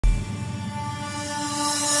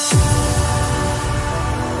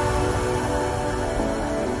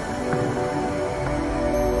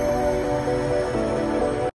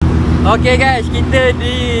Okay guys, kita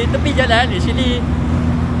di tepi jalan di sini.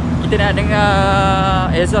 Kita nak dengar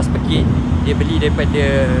Ekzos Pekin. Dia beli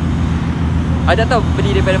daripada, tak tahu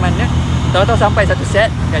beli daripada mana. Tahu-tahu sampai satu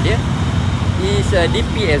set kat dia. Is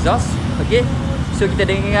DP Ekzos. Okay, so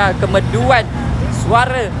kita dengar kemerduan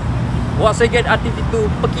suara Volkswagen R32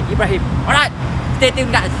 Pekin IBRAHIM. Alright, stay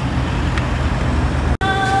tuned guys.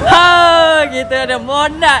 Ha, kita ada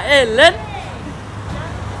Mona Ellen.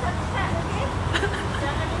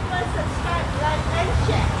 Jangan lupa subscribe, like and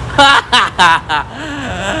share.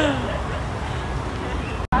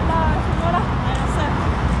 Alah, semualah. Saya rasa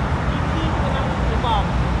ini memang lebam.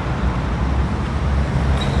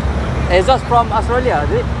 Ekzos from Australia,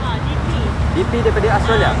 is it? DP. DP daripada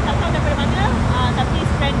Australia. Tak tahu daripada mana, tapi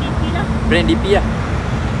brand DP lah. Brand DP lah.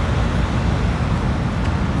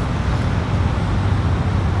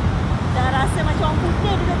 Dah rasa macam orang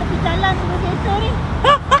putih duduk tepi jalan tunggu kereta ni.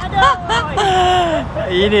 Aduh.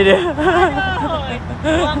 Ini dia. Aduh.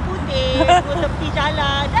 Orang putih duduk tepi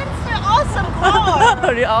jalan. That's so awesome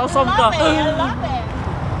car. Dia awesome car. I love it.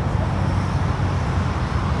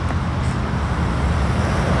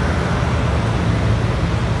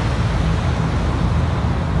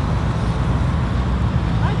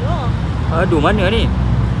 Aduh, mana ni?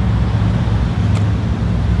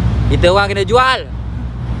 Kita orang kena jual.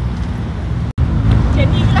 Macam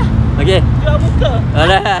ni lah. Okay. Jual muka.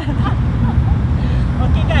 Alah.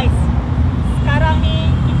 Okay guys, sekarang ni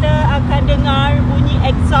kita akan dengar bunyi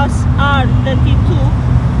Ekzos R32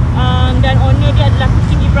 dan owner dia adalah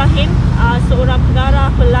Kucing Ibrahim, seorang pengarah,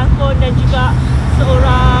 pelakon dan juga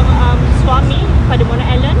seorang suami pada Mona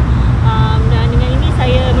Ellen. Dan dengan ini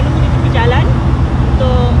saya menunggu di tepi jalan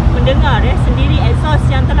untuk mendengar sendiri Ekzos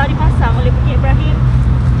yang telah dipasang oleh Kucing Ibrahim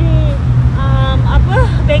di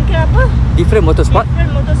bengkel apa? Different Motorsport.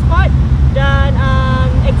 Different Motorsport dan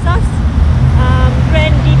Ekzos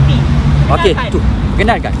brand DP. Okey, tu.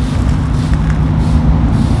 Kenalkan.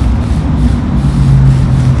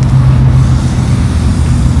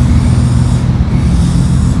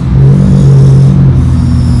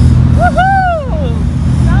 Woohoo!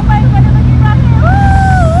 Sampai kepada Kucing Ibrahim.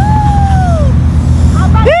 Woo!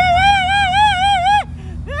 Abang. Abang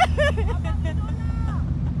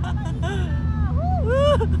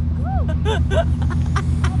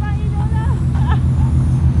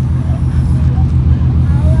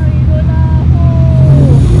idola.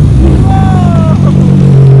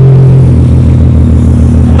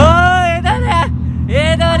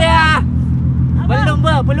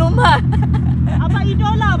 Pelumba. Abang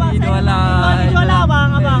idola bang. Idola. Saya idola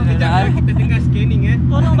bang abang. Kita tengah scanning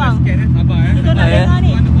Tolong bang. Scan sabar Kita nak dengar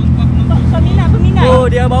ni. Peminat. Oh,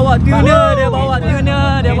 dia bawa tuner, dia bawa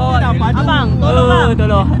tuner, dia bawa. Abang, tolong bang.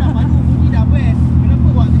 Tolong. Dah padu bunyi dah best. Kenapa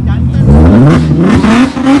buat jantan?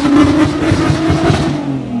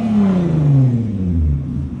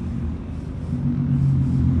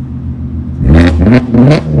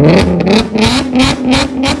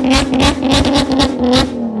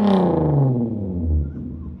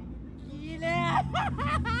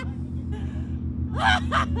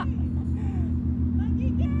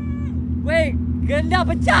 Weh, genda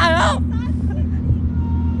pecah tau.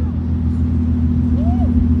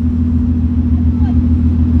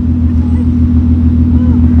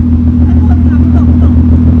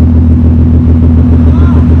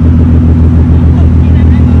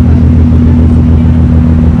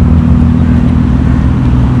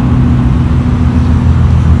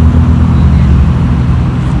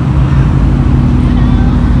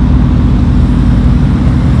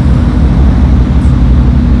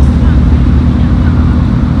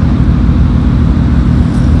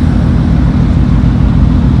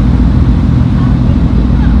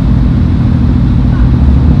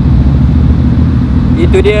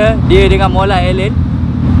 Itu dia dengan Mona Ellen.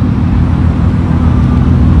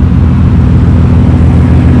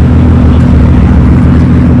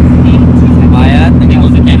 Bayar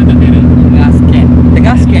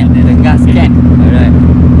tengah scan. Alright.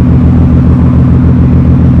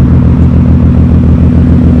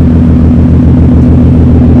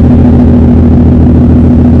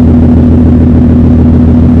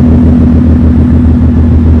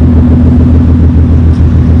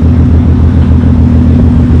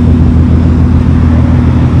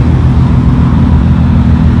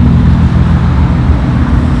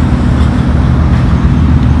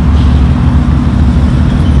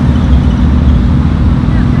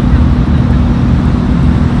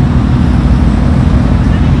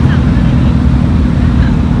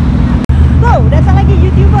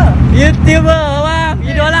 YouTuber bang,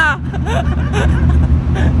 idola.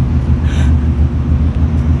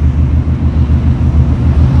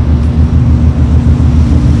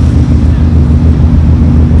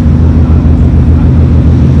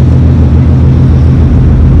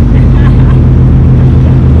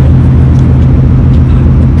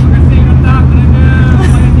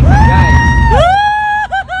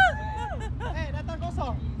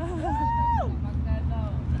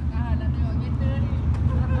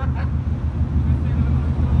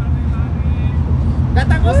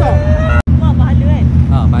 Datang kosong. Wah, pahala kan?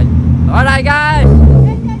 Baik. Alright guys.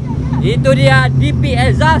 Itu dia DP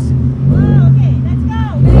Ekzos. Okay, let's go.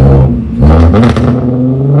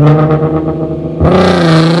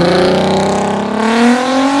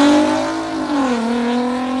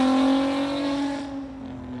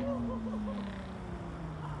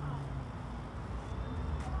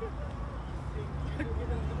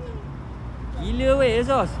 Gila weh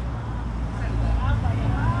Ekzos.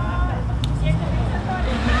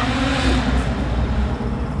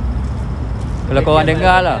 Kalau korang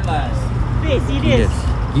dengar lah. Weh, serius.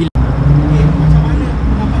 Gila. Macam mana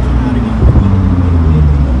pendapat Syona dengan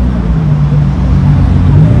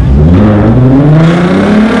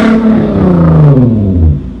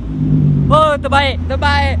Oh, terbaik,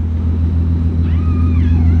 terbaik.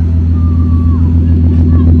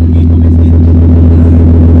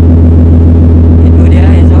 Itu dia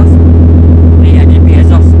Ekzos. Ni yang DP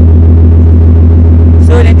Ekzos.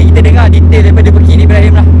 So nanti kita dengar detail daripada Pekin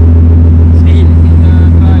IBRAHIM lah. Sendiri.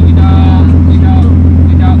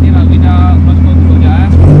 Kita cross control je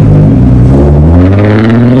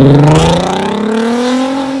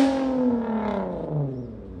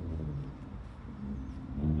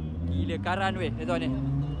Gila karan weh Ekzos ni.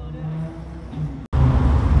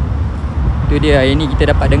 Tu dia, hari ni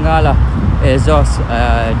kita dapat dengar lah Ekzos,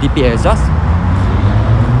 DP Ekzos.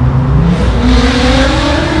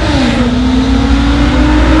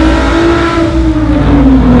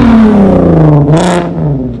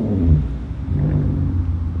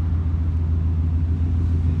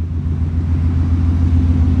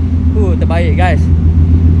 Terbaik guys.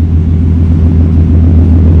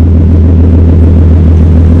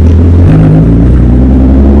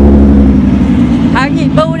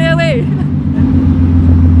 Hangit bau dia weh.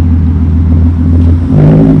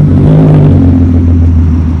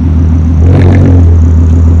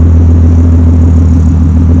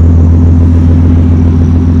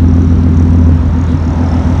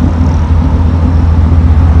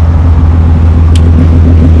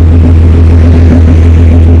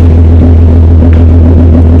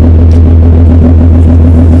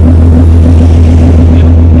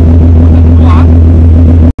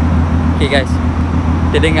 Guys,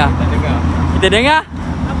 kita dengar. Kita dengar.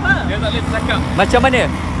 Apa? Dia tak boleh cakap. Macam mana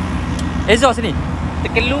Ekzos ni?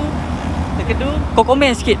 Terkedu. Kau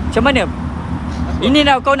komen sikit. Macam mana? Ini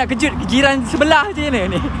nak kau nak kejut jiran sebelah je ni. Aku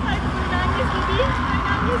nangis tadi.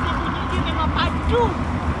 Nangis dia bunyi dia memang padu.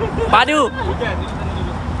 Padu. Hujan, duduk sana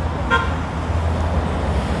dulu.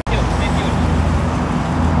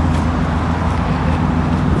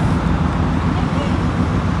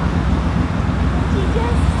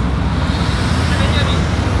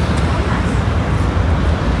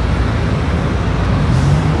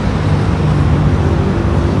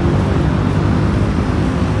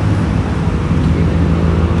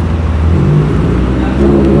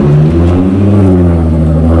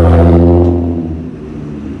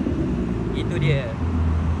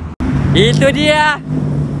 Itu dia.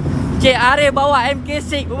 Cik Arif bawa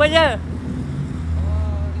MK6 rupanya.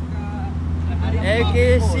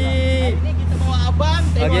 MK6. Hari ni kita bawa abang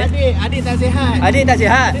tengok Okey. adik. Adik tak sihat. Adik tak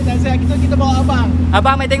sihat? Adik tak sihat. Kita bawa abang.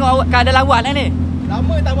 Abang mai tengok keadaan lawan lah ni.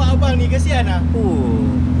 Lama tak bawa abang ni, kesian lah.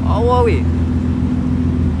 Awal weh.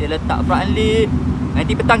 Dia letak front lid.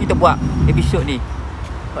 Nanti petang kita buat episod ni.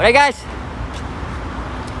 Alright guys.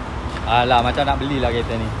 Alah macam nak belilah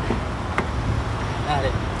kereta ni. Nah,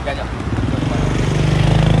 dek. Sekejap.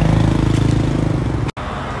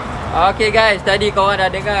 Okay guys, tadi korang dah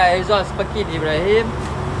dengar Ekzos Pekin IBRAHIM.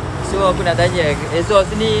 So aku nak tanya, Ekzos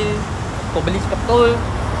ni kau beli betul?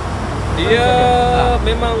 Dia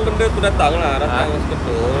memang benda tu datang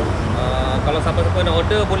betul. Kalau siapa-siapa nak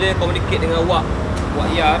order boleh communicate dengan Wak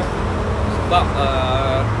Yar. Sebab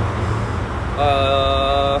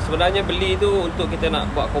sebenarnya beli tu untuk kita nak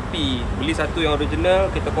buat kopi. Beli satu yang original,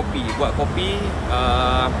 kita kopi. Buat kopi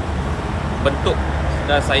bentuk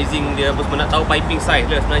dan sizing dia pun nak tahu piping size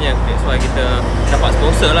dia sebenarnya. That's why kita dapat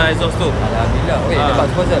sponsor lah Ekzos tu. Alhamdulillah, dapat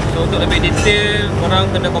sponsor. So untuk lebih detail, korang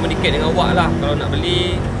kena communicate dengan Wak lah kalau nak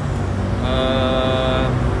beli.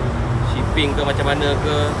 Shipping ke macam mana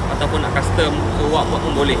ke, ataupun nak custom, so Wak buat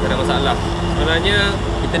pun boleh, tak ada masalah. Sebenarnya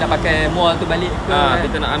Kita nak pakai mall tu balik ke?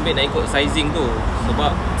 kita nak ambil, nak ikut sizing tu.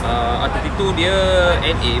 Sebab R32 dia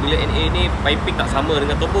NA, bila NA ni piping tak sama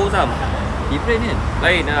dengan turbo Sam. Different kan?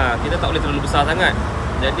 Lain kita tak boleh terlalu besar sangat.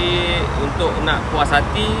 Jadi untuk nak puas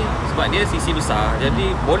hati, sebab dia CC besar,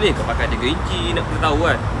 jadi boleh ke pakai 3 inci, nak kena tahu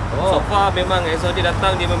kan. So far memang Ekzos dia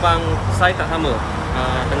datang, dia memang size tak sama.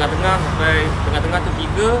 tengah-tengah sampai tengah-tengah tu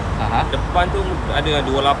 3, depan tu ada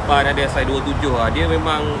 28, ada size 27 lah. Dia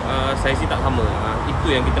memang size tak sama. Itu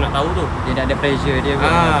yang kita nak tahu tu. Dia nak ada pressure dia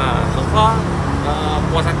pun. So far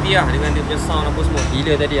puas hati lah dengan dia punya sound apa semua.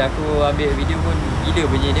 Gila tadi aku ambil video pun gila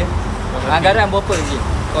bunyi dia. Anggaran berapa lagi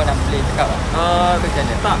kau nak boleh cakap lah? Macam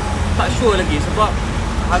mana? Tak sure lagi sebab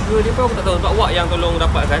harga dia pun aku tak tahu. Sebab Wak yang tolong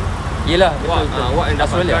dapatkan. Yelah, betul. Wak yang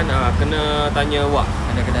dapatkan, kena tanya Wak.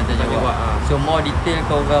 Kena tanya Wak. So more detail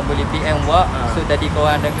kau orang boleh PM Wak. So tadi kau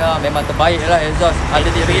orang dengar memang terbaik lah Ekzos.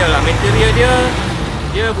 Material lah, material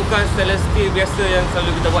dia bukan stainless steel biasa yang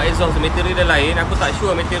selalu kita buat exhaust. Material dia lain. Aku tak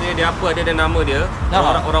sure material dia apa, dia ada nama dia.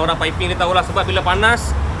 Orang-orang piping dia tahulah sebab bila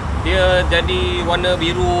panas dia jadi warna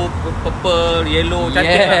biru, purple, yellow,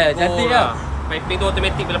 cantik lah. Cantik lah. Piping tu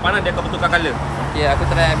automatic bila panas dia akan bertukar colour. Okay, aku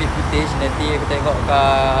try ambil footage nanti aku tengok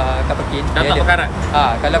kat Pekin. Dah tak berkarat.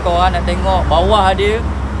 Kalau kau orang nak tengok bawah dia,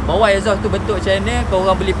 bawah exhaust tu bentuk macam mana, kau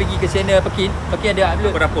orang boleh pergi ke channel Pekin. Pekin ada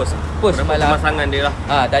upload. Aku dah post semalam. Pemasangan dia lah.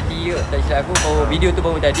 Tadi tak silap aku video tu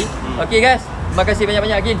baru tadi. Okay guys, terima kasih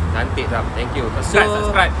banyak-banyak Kin. Cantik Sam. Thank you.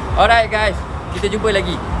 Subscribe. Alright guys, kita jumpa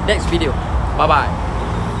lagi next video. Bye bye.